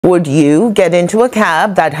Would you get into a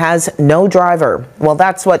cab that has no driver? Well,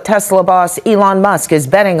 that's what Tesla boss Elon Musk is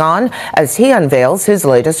betting on as he unveils his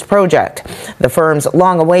latest project. The firm's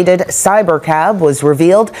long-awaited Cybercab was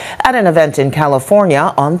revealed at an event in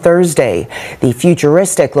California on Thursday. The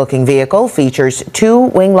futuristic-looking vehicle features 2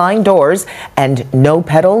 wing-line doors and no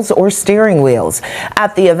pedals or steering wheels.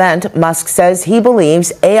 At the event, Musk says he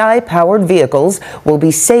believes AI-powered vehicles will be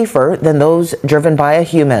safer than those driven by a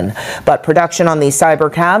human. But production on the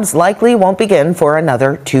Cybercab likely won't begin for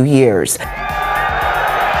another 2 years.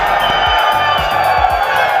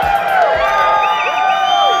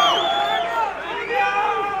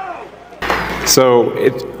 So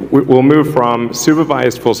we'll move from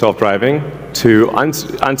supervised full self-driving to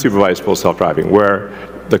unsupervised full self-driving, where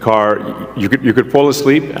the car, you could fall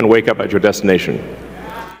asleep and wake up at your destination.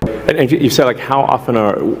 And you said, like, how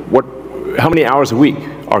many hours a week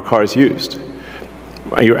are cars used?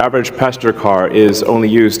 Your average passenger car is only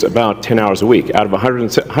used about 10 hours a week out of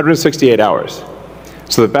 168 hours.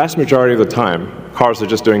 So the vast majority of the time, cars are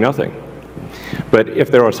just doing nothing. But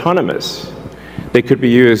if they're autonomous, they could be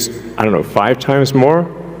used, I don't know, 5 times more,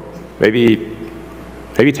 maybe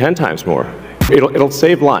 10 times more. It'll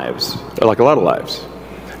save lives, like a lot of lives,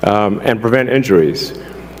 and prevent injuries.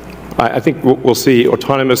 I think we'll see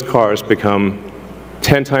autonomous cars become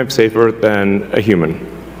 10 times safer than a human.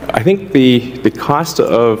 I think the cost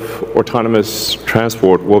of autonomous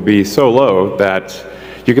transport will be so low that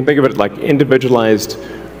you can think of it like individualized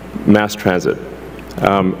mass transit.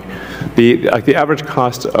 The average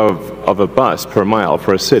cost of a bus per mile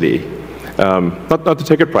for a city, not the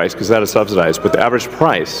ticket price because that is subsidized, but the average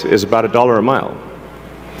price is about $1 a mile.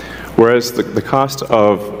 Whereas the cost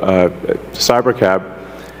of Cybercab,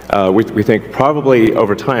 we think probably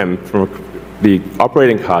over time, from the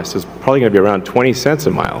operating cost is probably going to be around 20 cents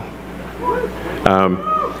a mile.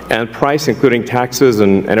 And price, including taxes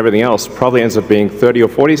and everything else, probably ends up being 30 or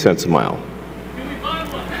 40 cents a mile.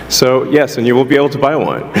 So yes, and you will be able to buy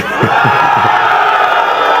one.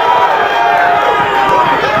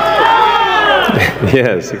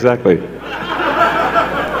 Yes, exactly.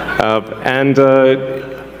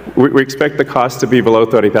 We expect the cost to be below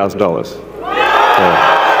 $30,000.